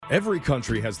Every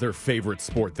country has their favorite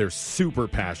sport they're super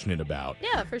passionate about.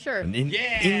 Yeah, for sure. And in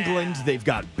England, they've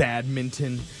got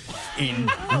badminton. In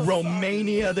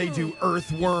Romania, they do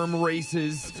earthworm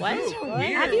races. What?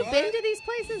 Have you been to these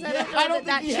places? I don't know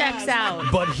that checks out.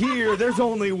 But here, there's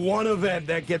only one event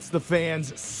that gets the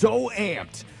fans so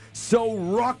amped, so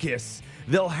ruckus,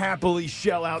 they'll happily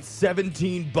shell out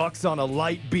 $17 on a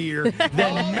light beer,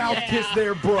 then mouth kiss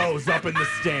their bros up in the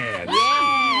stands.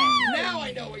 Now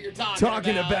I know what you're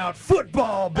talking about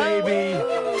football, baby.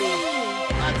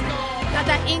 Let's go. Not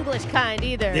that English kind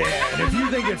either. Yeah, and if you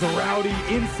think it's rowdy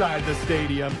inside the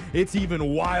stadium, it's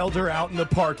even wilder out in the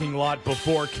parking lot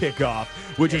before kickoff,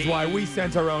 which is why we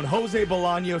sent our own Jose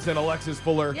Bolaños and Alexis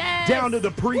Fuller down to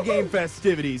the pregame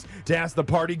festivities to ask the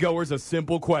partygoers a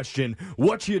simple question.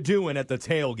 What you doing at the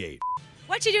tailgate?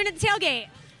 What you doing at the tailgate?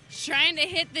 Trying to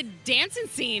hit the dancing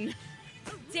scene.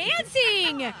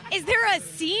 Dancing! Is there a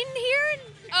scene here?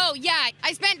 Oh, yeah.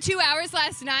 I spent 2 hours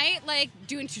last night,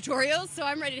 doing tutorials, so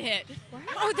I'm ready to hit.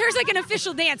 Oh, there's an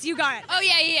official dance. You got it. Oh,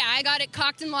 yeah. I got it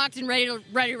cocked and locked and ready to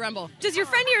rumble. Does your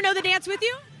friend here know the dance with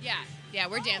you? Yeah,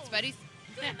 we're dance buddies.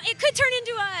 It could turn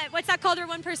into what's that called where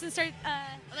one person starts...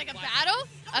 Like a battle?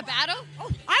 A battle? Oh,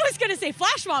 I was going to say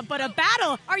flash mob, but a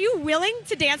battle. Are you willing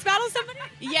to dance battle somebody?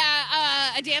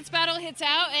 Yeah, a dance battle hits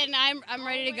out, and I'm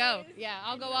ready to go. Yeah,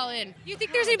 I'll go all in. You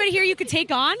think there's anybody here you could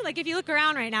take on? Like, if you look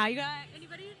around right now, you got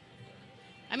anybody?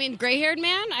 I mean, gray-haired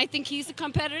man, I think he's a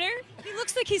competitor. He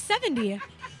looks like he's 70.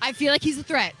 I feel like he's a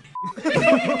threat.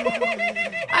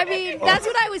 I mean, that's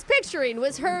what I was picturing,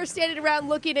 was her standing around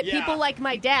looking at people like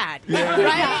my dad.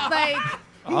 Right?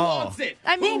 Who wants it?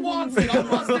 I mean, who wants it? I'll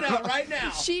bust it out right now.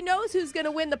 She knows who's going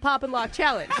to win the pop and lock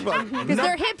challenge. Because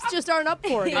their hips just aren't up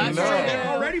for it. I'm sure they're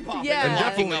already popping. Yeah. They're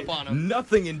Definitely up on them.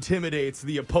 nothing intimidates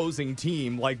the opposing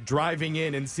team like driving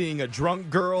in and seeing a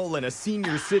drunk girl and a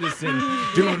senior citizen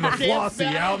doing the flossy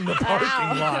out in the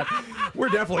parking lot. We're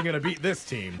definitely going to beat this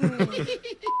team.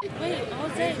 Wait,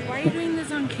 Jose, why are you doing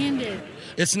this on Candid?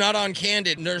 It's not on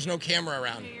Candid, and there's no camera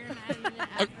around.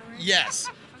 Yes.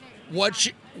 What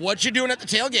you doing at the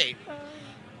tailgate?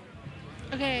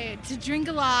 Okay, to drink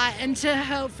a lot and to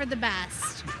hope for the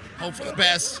best. Hope for the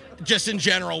best. Just in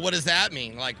general, what does that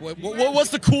mean? Like, what's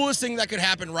the coolest thing that could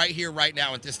happen right here, right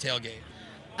now at this tailgate?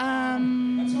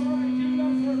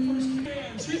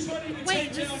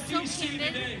 Wait, this is so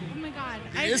candid. Oh my God.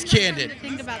 It is candid. To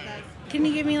think about this. Can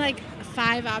you give me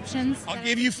 5 options? I'll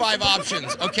give you 5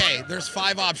 options. Okay, there's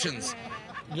 5 options.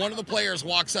 One of the players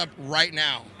walks up right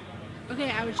now. Okay,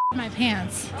 I would my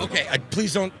pants. Okay,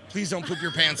 please don't poop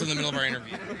your pants in the middle of our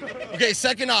interview. Okay,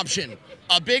 second option.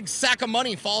 A big sack of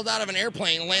money falls out of an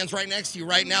airplane and lands right next to you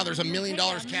right now. There's $1 million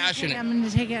cash in it. I'm going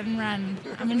to take it and run.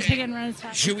 I'm going to take it and run as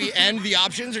fast. Should we end the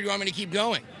options, or do you want me to keep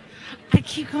going?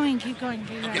 Keep going.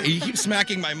 Okay, you keep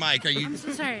smacking my mic. Are you? I'm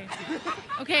so sorry.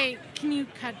 Okay, can you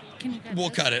cut We'll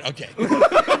this? cut it. Okay.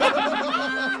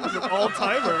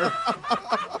 All-timer.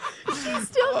 She's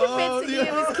still convinced that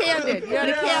it was candid. You're on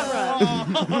a camera.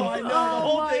 Oh, I know. The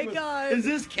whole my thing was, God. Is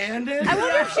this Candid? I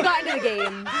wonder if she got into the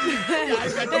game.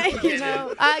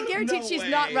 I Guaranteed No she's way.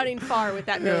 not running far with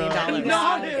that $1 million.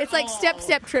 Not at It's like all.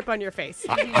 step trip on your face.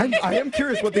 I am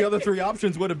curious what the other 3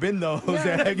 options would have been, though,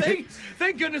 Jose.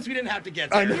 Thank goodness we didn't have to get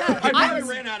there. I know. I I probably was-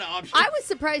 ran out of options. I was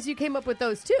surprised you came up with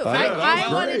those too. I know, that I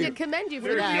was wanted great. to commend you for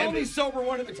We're the that. only sober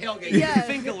one at the tailgate. Yeah. You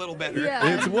think a little better.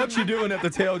 Yeah. It's What You Doing at the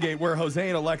Tailgate, where Jose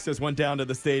and Alexis went down to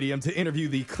the stadium to interview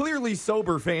the clearly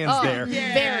sober fans there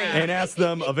Very. and ask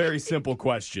them a very simple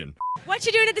question. What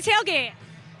you doing at the tailgate?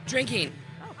 Drinking.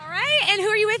 All right, and who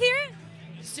are you with here?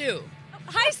 Sue.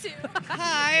 Hi, Sue.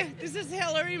 Hi, this is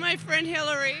Hillary, my friend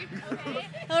Hillary. Okay.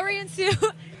 Hillary and Sue.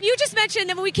 You just mentioned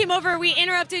that when we came over, we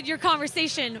interrupted your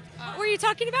conversation. What were you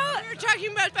talking about? We were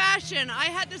talking about fashion. I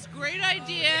had this great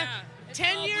idea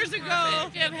 10 years ago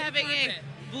of having a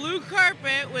blue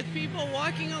carpet with people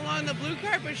walking along the blue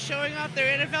carpet showing off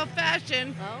their NFL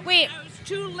fashion. Wait, I was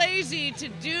too lazy to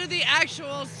do the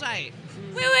actual site.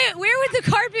 where would the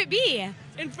carpet be?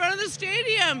 In front of the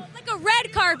stadium. Like a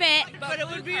red carpet. But it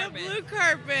would be a blue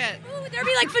carpet. Ooh, would there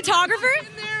be like photographers?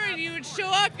 In there, and you would show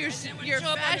up your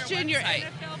fashion, your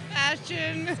NFL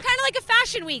fashion. Kind of like a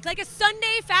fashion week, like a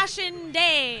Sunday fashion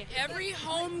day. Every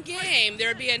home game,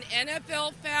 there'd be an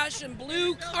NFL fashion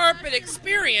blue carpet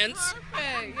experience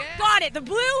Got it, the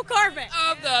blue carpet.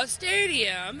 of the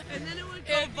stadium. And then it would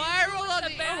go viral on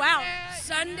the Oh, wow.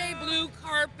 Sunday blue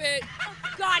carpet.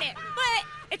 Got it. But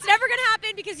it's never going to happen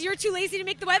because you're too lazy to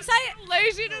make the website?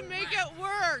 Lazy to make it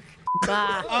work.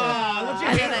 Don't you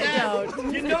hate I that?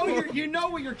 don't. You know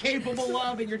what you're capable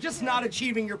of, and you're just not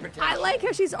achieving your potential. I like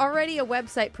how she's already a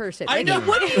website person. I know. It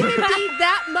wouldn't even be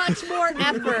that much more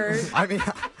effort. I mean,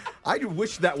 I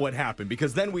wish that would happen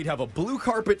because then we'd have a blue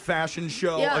carpet fashion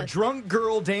show, a drunk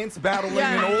girl dance battling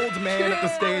an old man at the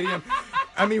stadium.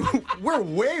 I mean, we're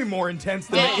way more intense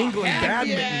than the England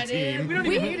badminton team. We don't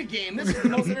even need a game. This is the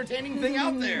most entertaining thing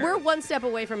out there. We're one step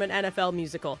away from an NFL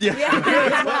musical. Yeah.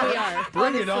 That's what we are.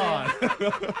 Bring it on.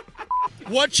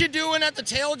 What you doing at the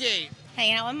tailgate?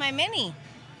 Hanging out with my mini.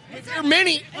 With your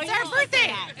mini? It's our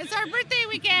birthday. It's our birthday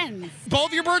weekend.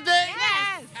 Both your birthday?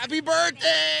 Yes. Happy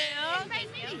birthday! Oh, my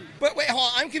mini. But wait, hold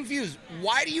on. I'm confused.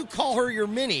 Why do you call her your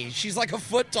mini? She's like a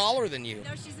foot taller than you.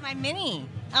 No, she's my mini.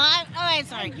 I'm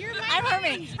sorry. I'm her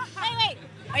mini. Wait.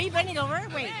 Are you bending over?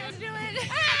 Wait. Let's do it.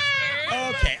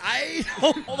 Okay,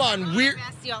 hold on. We're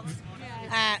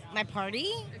My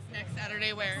party? Next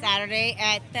Saturday where? Saturday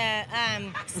at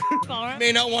the ballroom.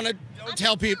 may not want to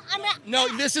tell people. I'm not. No,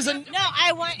 this isn't. No,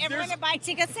 I want everyone to buy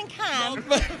tickets and come.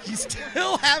 But you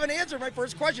still haven't answered my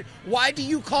first question. Why do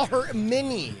you call her a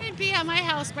mini? I'd be at my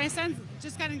house. My son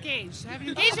just got engaged. I have an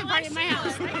engagement party at my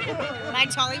house. My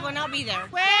Tolly will not be there.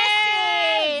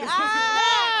 Wait!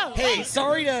 Oh! Hey,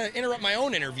 sorry to interrupt my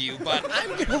own interview, but I'm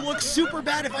going to look super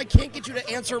bad if I can't get you to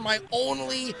answer my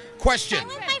only question. I'm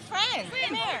with my friends.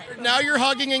 Come here. Now you're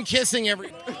hugging and kissing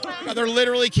they're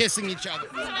literally kissing each other.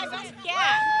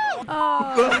 Yeah.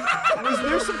 Was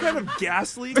there some kind of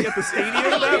gas leak at the stadium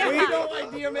that week? No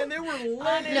idea, man. They were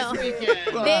lit No. this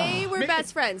weekend. They were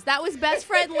best friends. That was best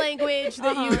friend language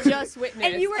that you just witnessed.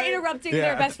 And you were interrupting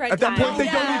their best friend At that time. point, they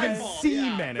don't even see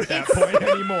men at that point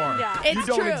anymore. Yeah. You It's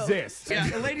don't true. exist. Yeah,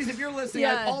 and ladies, if you're listening,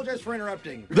 I apologize for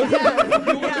interrupting. That's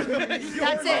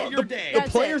it. Your day. The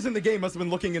players in the game must have been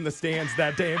looking in the stands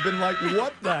that day and been like,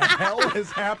 what the hell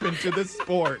has happened to this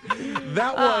sport?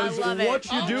 That was love it.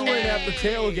 What You Doing at the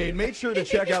Tailgate. Make sure to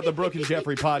check out the Brooke and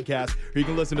Jeffrey podcast where you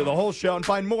can listen to the whole show and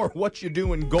find more What You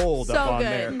Doing Gold So up on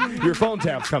good. there. Your phone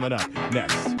tap's coming up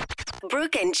next.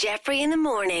 Brooke and Jeffrey in the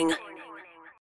morning.